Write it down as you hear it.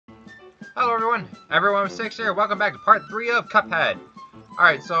Hello everyone, Everyone6 here, welcome back to part 3 of Cuphead.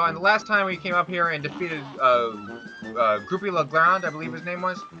 Alright, so on the last time we came up here and defeated Groupie Legrand, I believe his name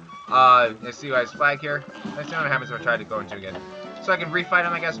was. Let's see his flag here. Let's see what happens if I try to go into again. So I can refight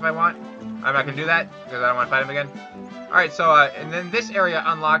him, I guess, if I want. I'm not going to do that, because I don't want to fight him again. Alright, so, and then this area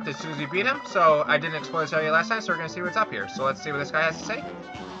unlocked as soon as we beat him, so I didn't explore this area last time, so we're going to see what's up here. So let's see what this guy has to say.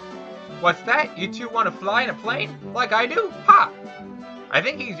 What's that? You two want to fly in a plane? Like I do? Ha! I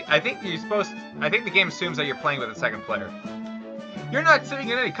think the game assumes that you're playing with a second player. You're not sitting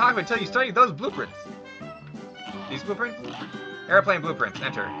in any cockpit until you study those blueprints. These blueprints? Airplane blueprints.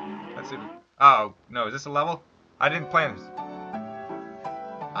 Enter. Let's see. Oh, no. Is this a level? I didn't plan this.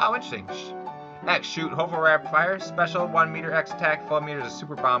 Oh, interesting. X, shoot. Hold for rapid fire. Special 1 meter X attack. 12 meters of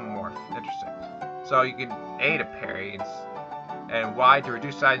super bomb morph. Interesting. So you can A to parry. And Y to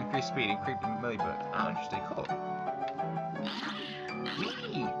reduce size, increase speed, and creep the millibug. Oh, interesting. Cool.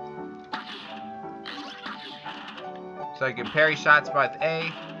 Whee! So you can parry shots with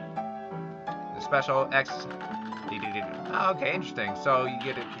A, the special X. Oh, okay, interesting. So you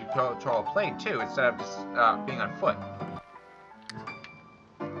get to control a plane too instead of just being on foot.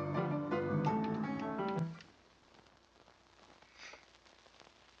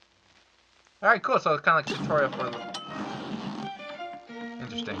 All right, cool. So it's kind of like a tutorial for.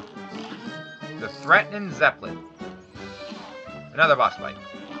 Interesting. The Threatening Zeppelin. Another boss fight.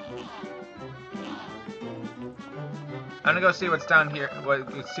 I'm gonna go see what's down here.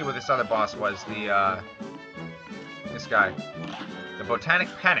 Let's see what this other boss was. This guy, the Botanic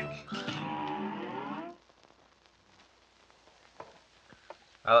Panic.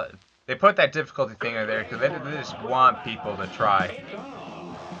 They put that difficulty thing in there because they just want people to try.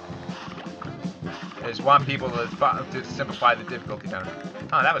 They just want people to simplify the difficulty down.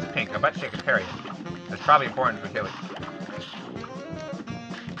 Oh, that was pink. I bet you could parry it. That's probably important for killing.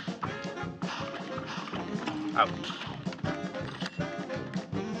 Oh.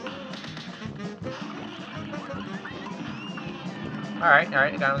 Alright, got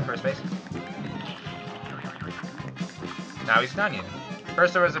him in the first base. Now he's an onion.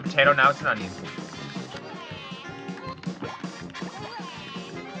 First there was a potato, now it's an onion.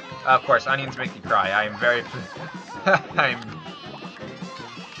 Of course, onions make you cry. I am very...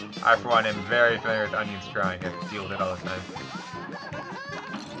 I, for one, am very familiar with onions crying. I have to deal with it all the time.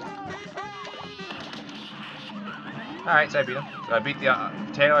 Alright, so I beat him. So I beat the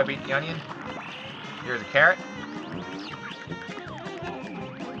potato, I beat the onion. Here's a carrot.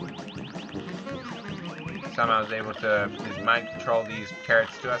 Somehow I was able to mind control these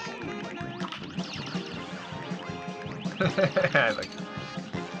carrots to us. Like,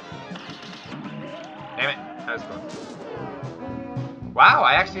 damn it, that was cool. Wow,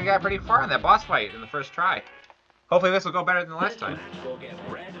 I actually got pretty far in that boss fight in the first try. Hopefully this will go better than the last time.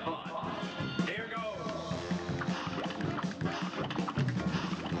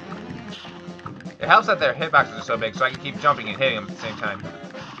 It helps that their hitboxes are so big, so I can keep jumping and hitting them at the same time.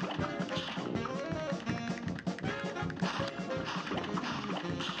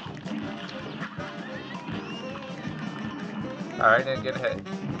 Alright, then get a hit.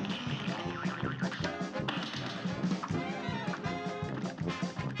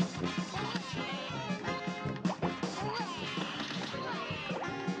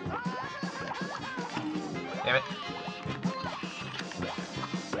 Damn it.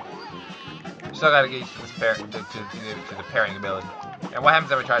 Still gotta get used to this to the parrying ability. And what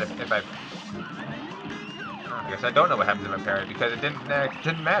happens if I try to I guess I don't know what happens if I parry because it didn't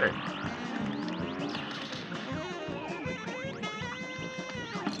matter.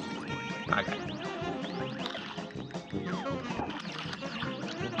 Okay.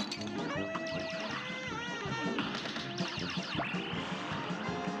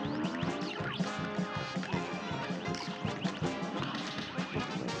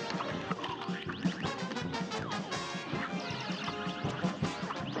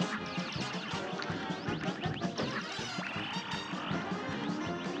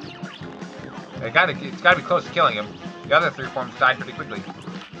 It's gotta be close to killing him. The other 3 forms died pretty quickly.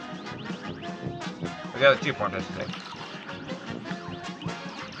 Or the other 2 forms, I should say.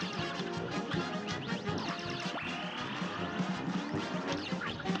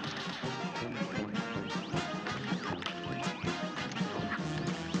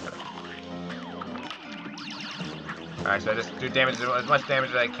 Alright, so I just do damage, as much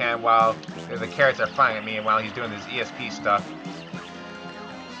damage as I can while the carrots are flying at me and while he's doing this ESP stuff.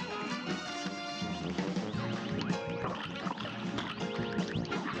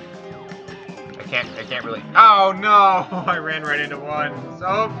 I can't really... Oh no! I ran right into one.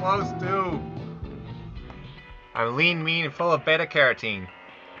 So close to. I'm lean, mean, and full of beta-carotene.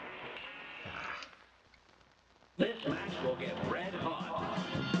 This match will get red hot.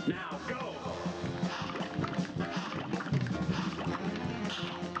 Now go!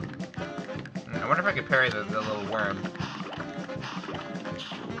 I wonder if I could parry the little worm.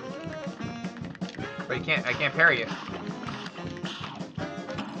 But you can't. I can't parry it.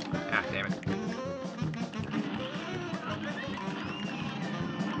 Ah, damn it.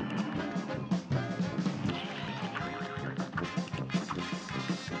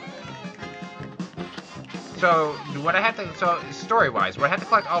 So, would I have to, so, story-wise, would I have to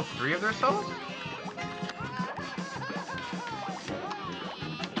collect all 3 of their souls?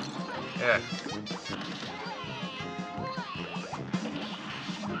 Yeah.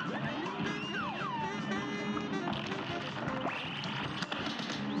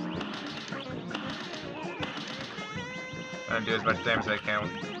 I'm gonna do as much damage as I can.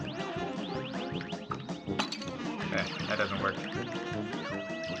 Okay, that doesn't work.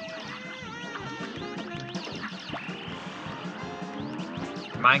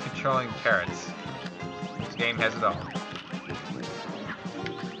 Mind-controlling carrots. This game has it all.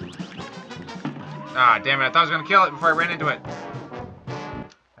 Ah, damn it, I thought I was gonna kill it before I ran into it.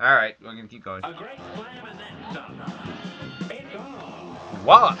 Alright, we're gonna keep going. A great slam and then some. It's on.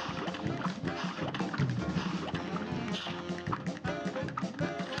 Voila!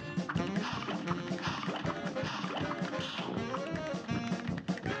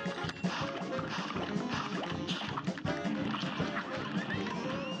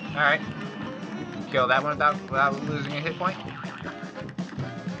 Alright. Kill that one without losing a hit point.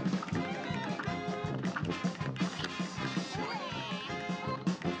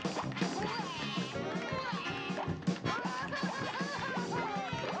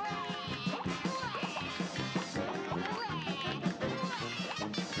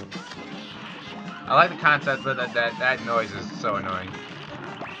 I like the concept, but that noise is so annoying.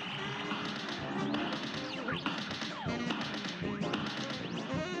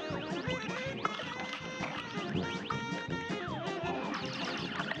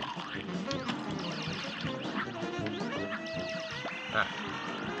 Ah.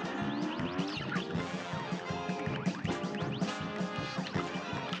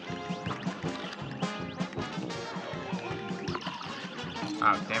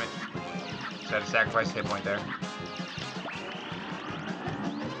 Oh, damn it. Just had to sacrifice a hit point there.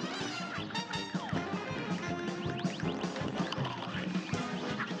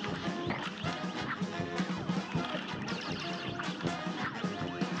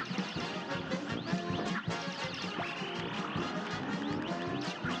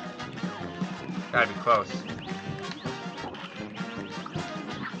 Gotta be close.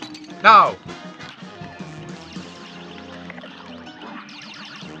 No!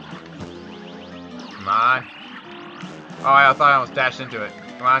 Come on. Oh, I thought I almost dashed into it.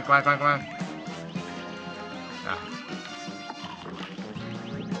 Come on, come on, come on, come on. Ah.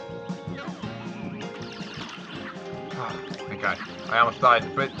 Oh, thank God. I almost thought I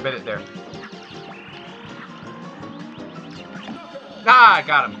bit it there. Ah, I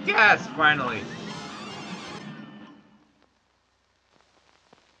got him. Yes, finally.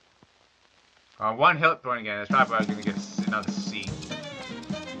 One hit point again. That's probably why I was going to get another C.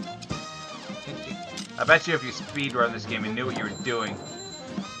 I bet you if you speedrun this game and knew what you were doing.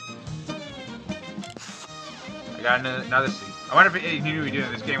 I got another C. I wonder if you knew what you were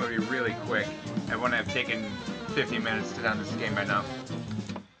doing, this game would be really quick. It wouldn't have taken 15 minutes to done this game by now.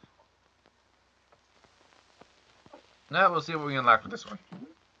 Now we'll see what we can unlock with this one.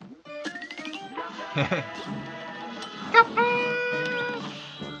 Cuphead!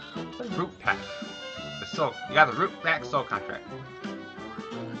 The root pack. The soul. You got the root pack soul contract.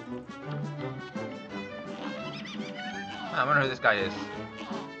 I wonder who this guy is.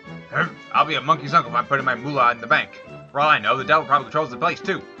 I'll be a monkey's uncle if I'm putting my moolah in the bank. For all I know, the devil probably controls the place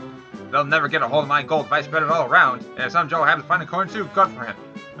too. They'll never get a hold of my gold if I spread it all around. And if some Joe happens to find a coin too, good for him.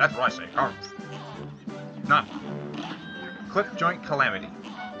 That's what I say. None. Clip joint calamity.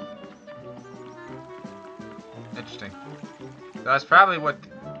 Interesting. So that's probably what...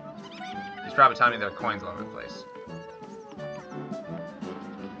 He's probably telling me there are coins all over the place.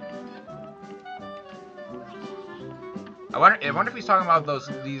 I wonder if he's talking about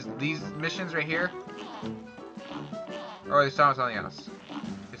these missions right here, or he's talking about something else.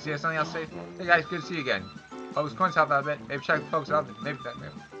 You see something else? Say, hey guys, good to see you again. Oh, those coins help out a bit. Maybe check the folks out. Maybe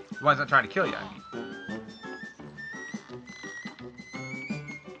the one's not trying to kill you. I mean.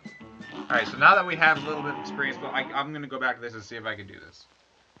 All right, so now that we have a little bit of experience, but I'm gonna go back to this and see if I can do this.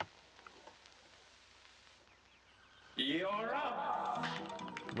 You're up.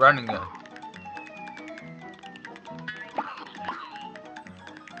 Run and gun.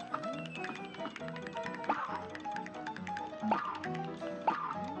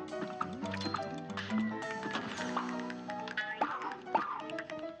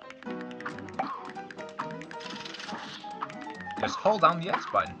 just hold down the X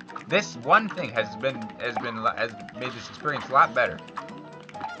button. This one thing has made this experience a lot better.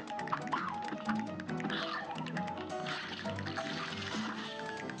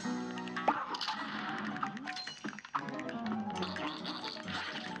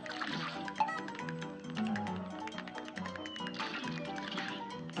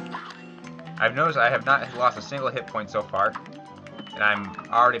 I've noticed I have not lost a single hit point so far, and I'm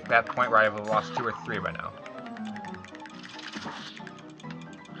already at that point where I've lost 2 or 3 by now.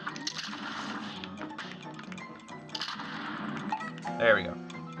 There we go.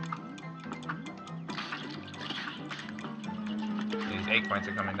 These 8 points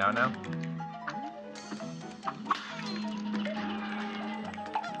are coming down now.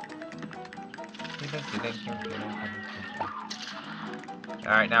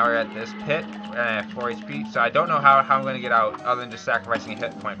 Alright, now we're at this pit. We're at 4 HP, so I don't know how I'm going to get out other than just sacrificing a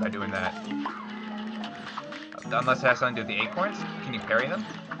hit point by doing that. Unless it has something to do with the acorns. Can you parry them?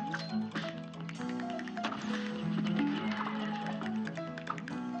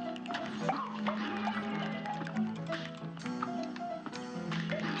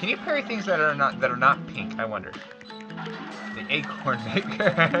 Can you parry things that are not pink? I wonder. The acorn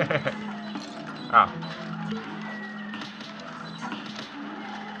maker. Oh.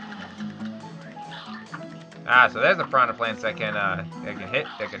 Ah, so there's a piranha plants that can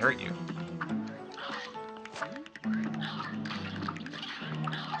hurt you.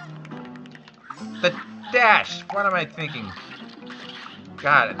 The dash! What am I thinking?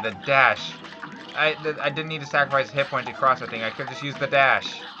 God, the dash. I didn't need to sacrifice a hit point to cross that thing. I could just use the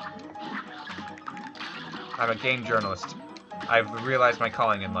dash. I'm a game journalist. I've realized my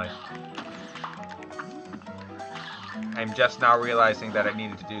calling in life. I'm just now realizing that I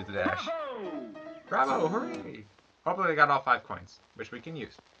needed to do the dash. Bravo! Hooray! Hopefully they got all 5 coins, which we can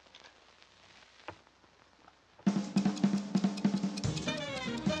use.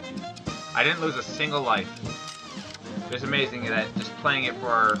 I didn't lose a single life. It's amazing that just playing it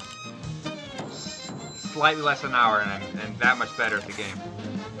for slightly less than an hour and I'm that much better at the game.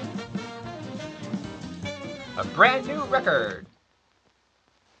 A brand new record!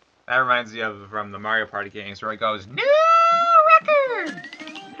 That reminds me of from the Mario Party games where it goes, new record!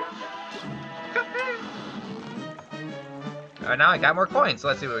 Alright, now I got more coins, so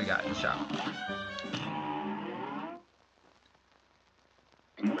let's see what we got in the shop.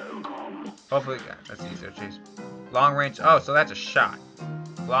 Hopefully, that's easier to chase. Long range, oh, so that's a shot.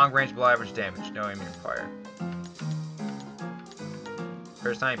 Long range below average damage, no aiming required.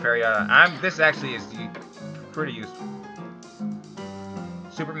 First time parry, this actually is pretty useful.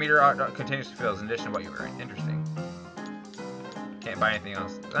 Super meter continuously fills in addition to what you earn. Interesting. Can't buy anything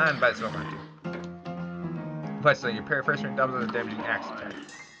else. And buy the silver one too. But so your parry first turn doubles the damaging axe attack.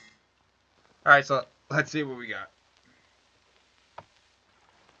 Alright, so let's see what we got.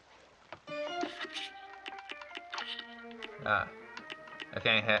 Ah. I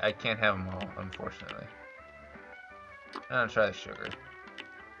can't have them all, unfortunately. I'm gonna try the sugar.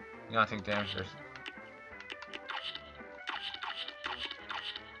 You don't think damage versus...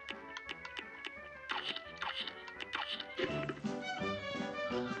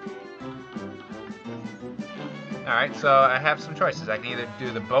 Alright, so I have some choices. I can either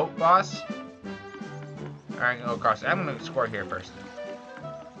do the boat boss, or I can go across. I'm gonna score here first.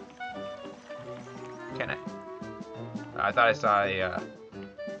 Can I? I thought I saw a,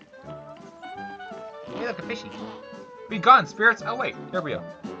 Hey, look, a fishy. Be gone, spirits! Oh, wait, here we go.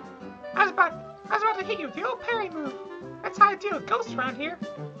 I was about to hit you with the old parry move. That's how I deal with ghosts around here.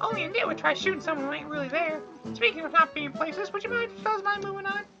 Only a nit would try shooting someone who ain't really there. Speaking of not being places, would you mind if you fellas mind moving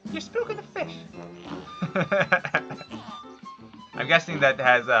on? You're spooking the fish. I'm guessing that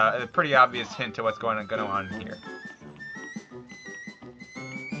has a pretty obvious hint to what's going on here.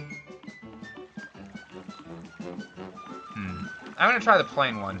 I'm gonna try the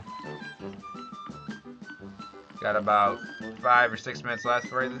plain one. Got about 5 or 6 minutes left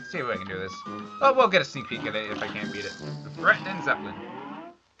for it. Let's see if I can do this. Oh, we'll get a sneak peek at it if I can't beat it. The threatening Zeppelin.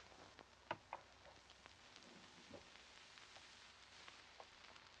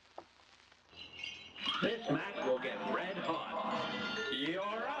 This match will get red hot. You're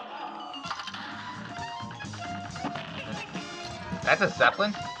up. That's a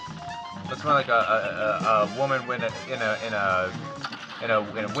Zeppelin? Looks more like a woman in a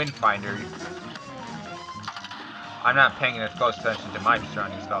wind finder. I'm not paying enough close attention to my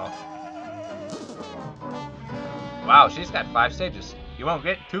surroundings at all. Wow, she's got 5 stages. You won't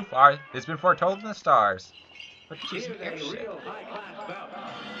get too far. It's been foretold in the stars. But she's an airship.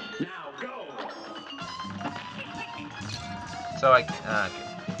 Now go.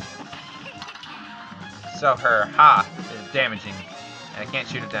 So So her ha is damaging, and I can't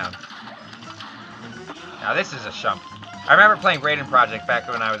shoot it down. Now this is a shump. I remember playing Raiden Project back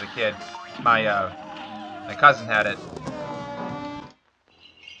when I was a kid. My cousin had it.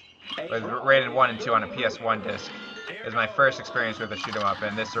 With Raiden 1 and 2 on a PS1 disc. It was my first experience with a shoot 'em up,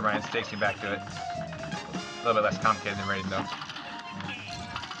 and this takes me back to it. A little bit less complicated than Raiden, though.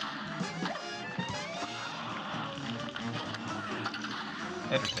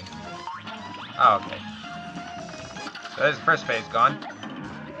 Interesting. Oh, okay. So there's the first phase gone.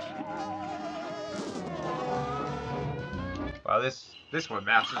 Wow, this one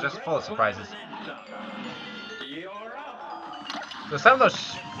maps is just full of surprises. So some of those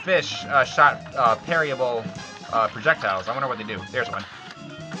fish shot parryable projectiles. I wonder what they do. There's one.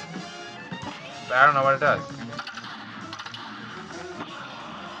 But I don't know what it does.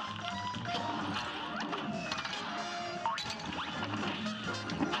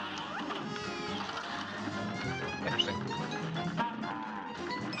 Interesting.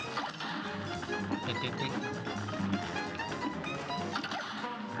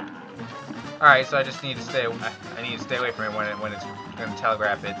 All right, so I just need to stay. I need to stay away from it when it's going to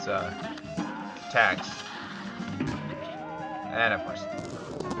telegraph its attacks. And of course,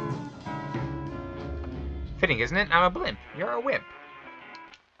 fitting, isn't it? I'm a blimp. You're a wimp.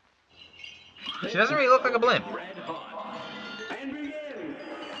 She doesn't really look like a blimp.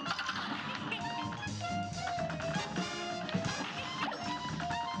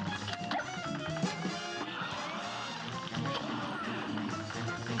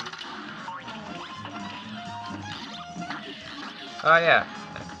 Oh yeah,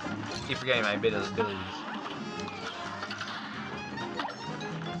 I keep forgetting my abilities.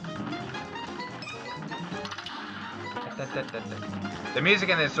 The music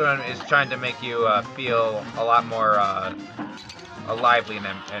in this one is trying to make you feel a lot more lively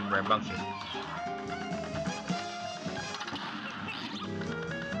and rambunctious.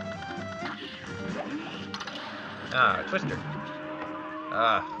 Ah, Twister.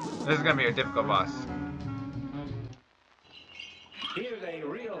 This is gonna be a difficult boss. Here's a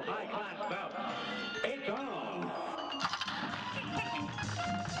real high-class bout. It's on.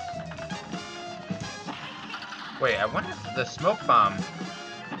 Wait, I wonder if the smoke bomb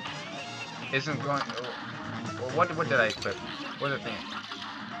isn't going. Well, what did I equip? What did I think?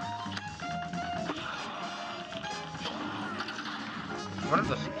 One of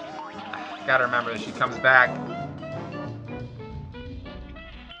the. Gotta remember that she comes back.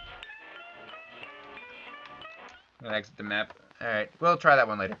 I'm gonna exit the map. Alright, we'll try that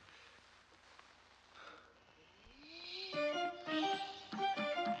one later.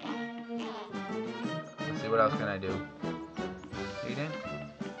 Let's see, what else can I do? Eating?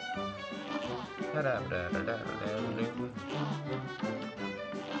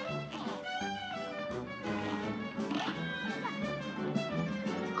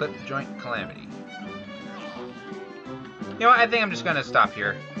 Clip joint calamity. You know what? I think I'm just gonna stop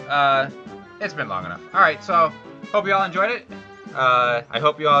here. It's been long enough. Alright, so hope you all enjoyed it. I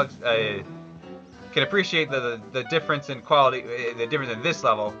hope you all can appreciate the difference in quality, the difference in this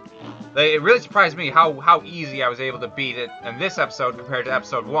level. It really surprised me how easy I was able to beat it in this episode compared to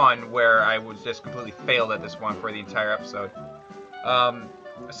episode 1, where I was just completely failed at this one for the entire episode. I'm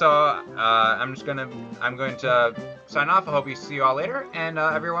going to sign off. I hope you see you all later, and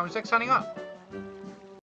everyone was signing off.